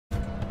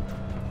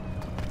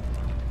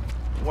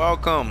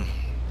Welcome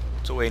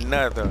to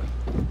another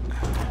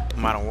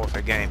Modern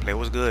Warfare gameplay.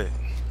 What's good?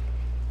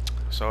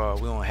 So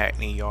we on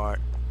Hackney Yard,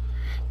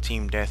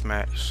 team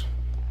deathmatch.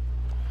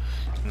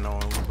 You know,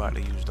 we about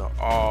to use the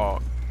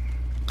AUG.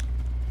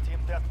 Team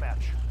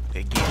deathmatch.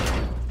 They get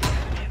it.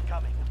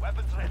 Incoming.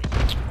 Weapons ready.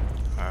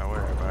 Alright,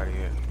 where everybody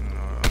at? You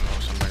know, I know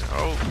somebody.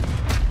 Oh,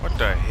 what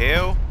the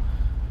hell?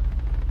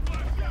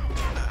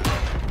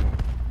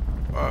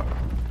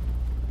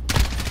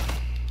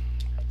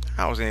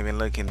 I wasn't even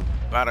looking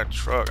by the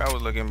truck. I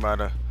was looking by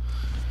the.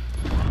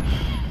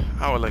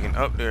 I was looking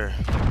up there.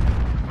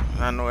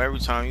 I know every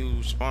time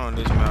you spawn on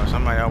this map,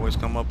 somebody always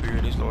come up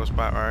here, this little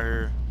spot right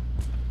here.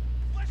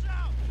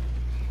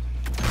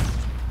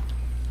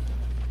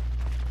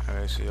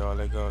 Alright, see all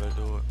they go, they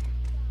do it.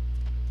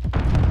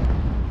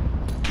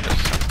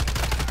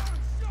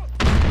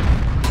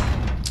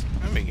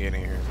 Let me get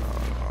in here.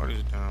 Oh,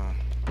 this down.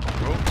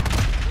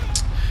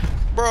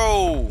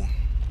 Bro!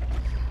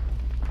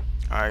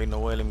 Alright, you know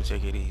what? Let me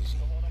take it easy.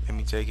 Let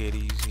me take it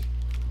easy.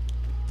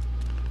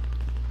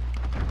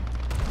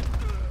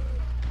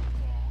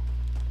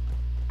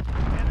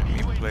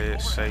 Let me play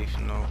it safe,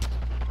 you know.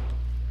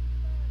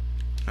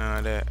 None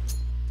of that.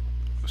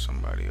 There's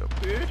somebody up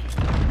here.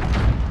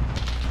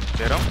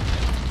 Get him.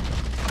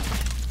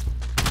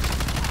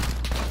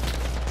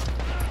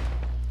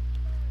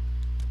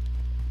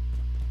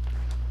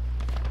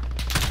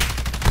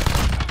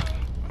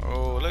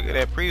 Oh, look at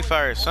that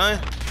pre-fire, son.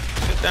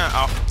 Sit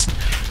down.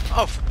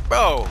 Oh,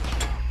 bro.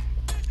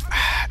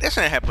 This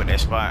ain't have put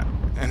that spot.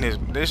 And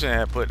this ain't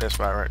have put that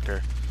spot right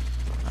there.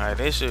 Alright,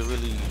 they should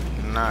really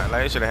not.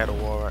 Like, they should have had a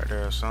wall right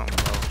there or something,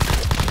 bro.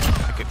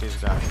 Look at this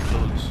guy. He's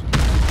clueless.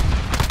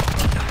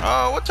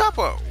 Oh, what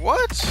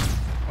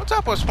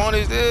type of spawn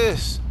is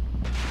this?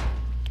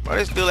 But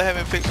they still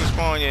haven't fixed the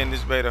spawn yet in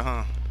this beta,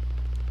 huh?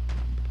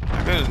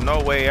 Like, there's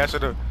no way I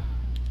should have.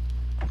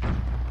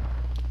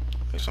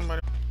 Hey,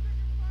 somebody.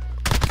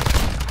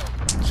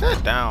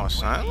 Sit down,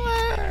 son.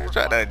 Man,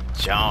 try to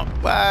jump.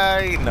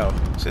 Why? No.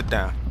 Sit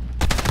down.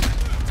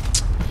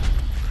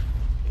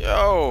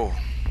 Yo.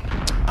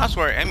 I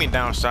swear, aiming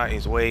down sight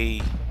is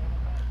way.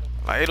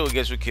 Like, it'll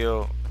get you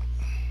killed.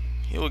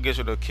 It will get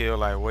you to kill,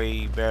 like,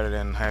 way better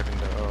than having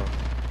to,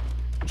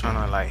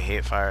 trying to, like,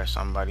 hit fire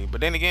somebody.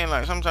 But then again,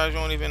 like, sometimes you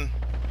don't even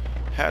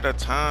have the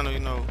time to, you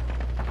know,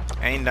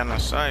 aim down the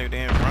sight.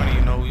 They're in front of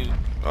you, know.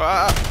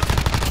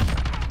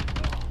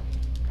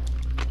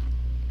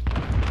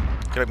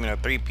 Could have been a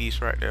 3-piece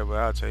right there, but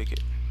I'll take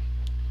it.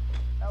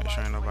 Make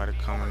sure ain't nobody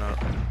coming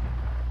up.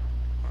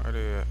 Where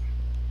they at?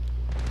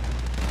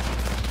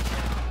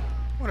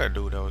 What that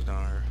dude that was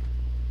down here?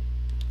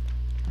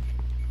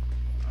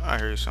 I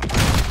heard something.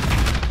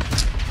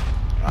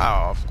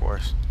 Oh, of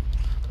course.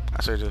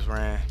 I should just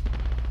ran.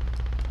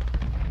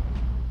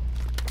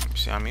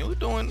 See, I mean, we're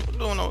doing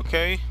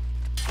okay.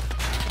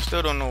 I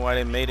still don't know why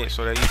they made it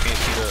so that you can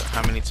see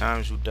how many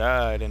times you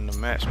died in the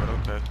match, but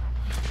okay.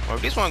 Well,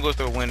 if this one goes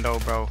through the window,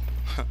 bro.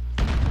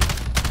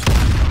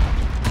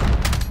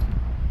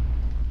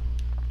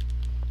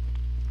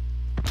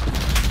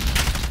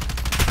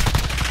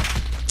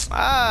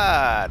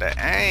 Ah, the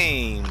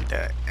aim. We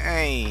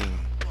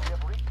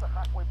have reached the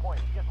halfway point.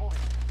 Get moving.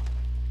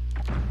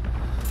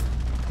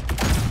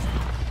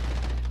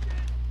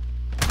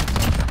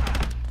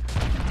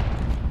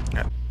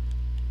 Yeah.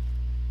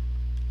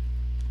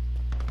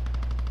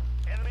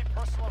 Enemy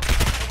personal.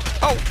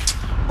 Oh,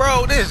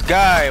 bro, this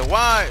guy.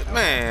 Why,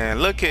 man?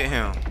 Look at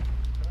him.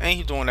 Ain't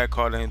he doing that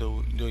call? Ain't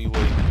do you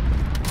wait?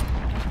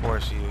 Of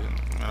course he is.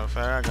 Matter of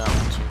fact, I got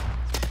one too.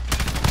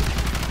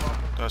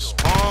 The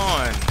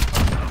spawn.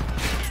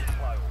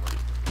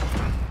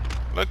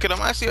 Look at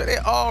them. I see they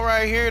all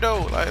right here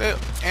though. Like they,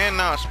 and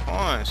now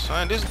spawn,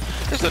 son. This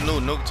the new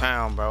nuke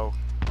town, bro.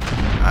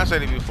 I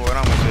said it before and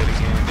I'm gonna say it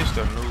again.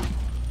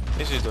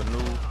 This is the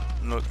new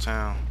nuke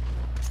town.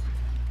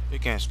 You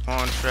can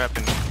spawn trap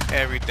and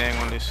everything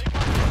on this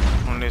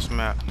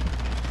map.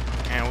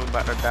 And we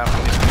about to die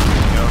on this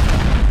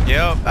map.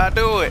 Yep, I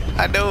do it.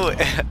 I do it.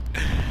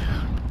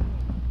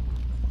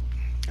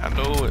 I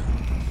do it.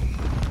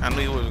 I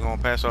knew he was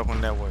gonna pass up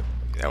on that one.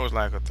 That was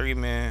like a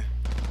three-man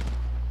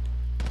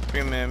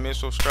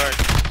missile strike.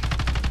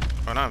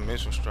 Or not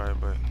missile strike,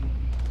 but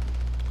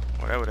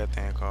whatever that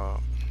thing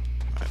called.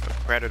 Like a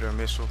predator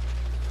missile.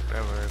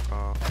 Whatever it's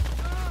called.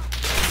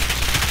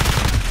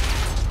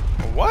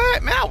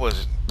 What? Man, I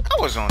was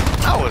on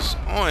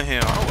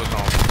him. I was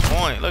on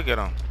point. Look at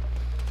him.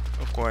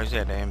 Of course, he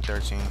had the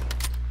M13.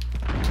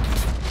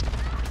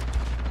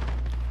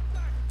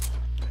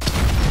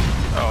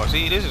 Oh,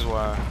 see, this is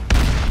why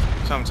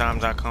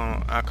sometimes I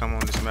come on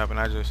this map and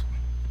I just,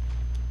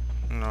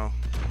 you know,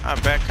 I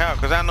back out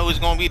because I know it's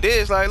gonna be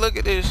this. Like, look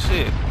at this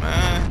shit,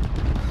 man.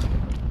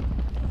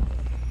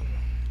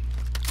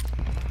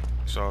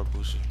 It's all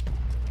Gucci.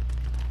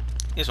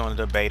 It's only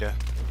the beta.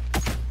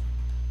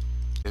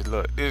 Just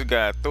look, this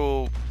guy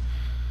threw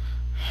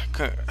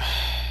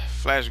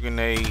flash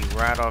grenade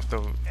right off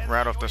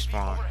the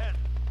spawn.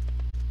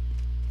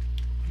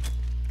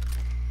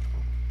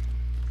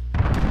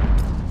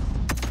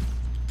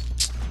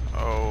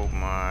 Oh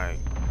my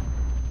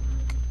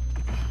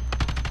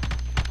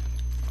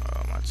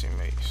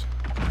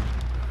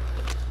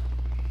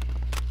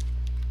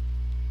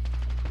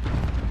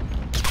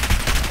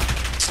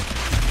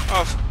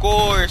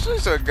course.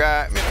 This a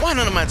guy. Man, why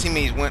none of my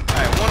teammates went?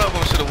 Like, one of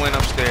them should have went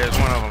upstairs.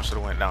 One of them should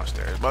have went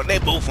downstairs. But they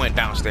both went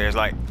downstairs.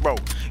 Like, bro,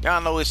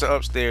 y'all know it's the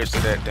upstairs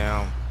to that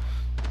damn.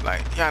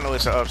 Like, y'all know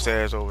it's the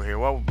upstairs over here.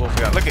 Why would both of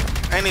y'all? Look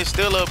at, and it's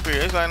still up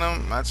here. It's like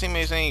my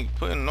teammates ain't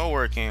putting no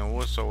work in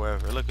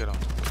whatsoever. Look at them.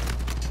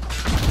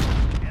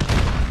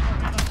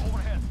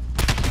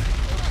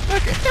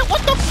 Look at that.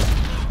 What the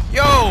f?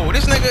 Yo,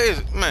 this nigga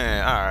is,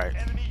 man, alright.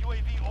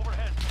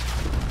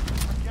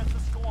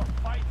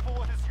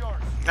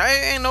 I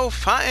ain't no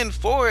fighting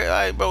for it.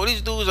 Like, bro,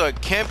 these dudes are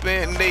camping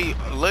and they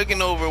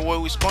looking over where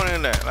we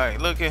spawning at. Like,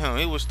 look at him.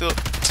 He was still.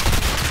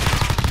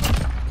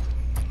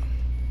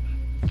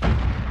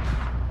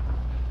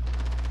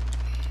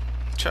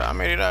 I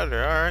made it out of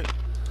there. Alright.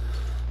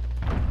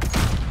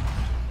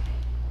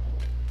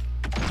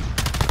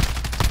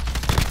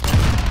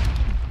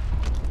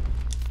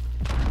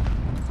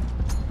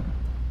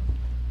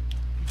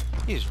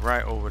 He's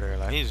right over there.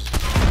 Like, he's.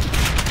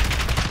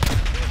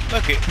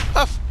 Look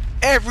at.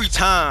 Every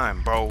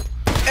time, bro.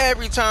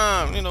 Every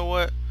time. You know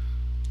what?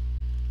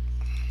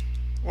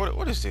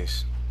 What is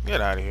this? Get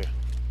out of here.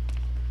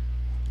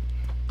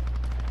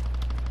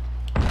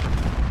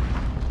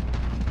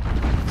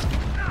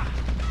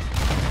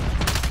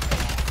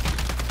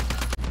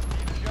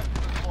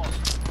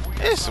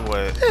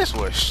 This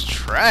was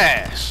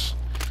trash.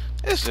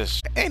 This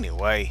is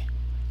anyway.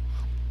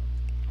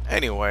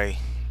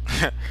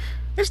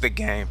 It's the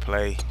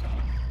gameplay.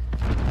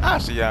 I'll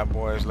see y'all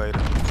boys later.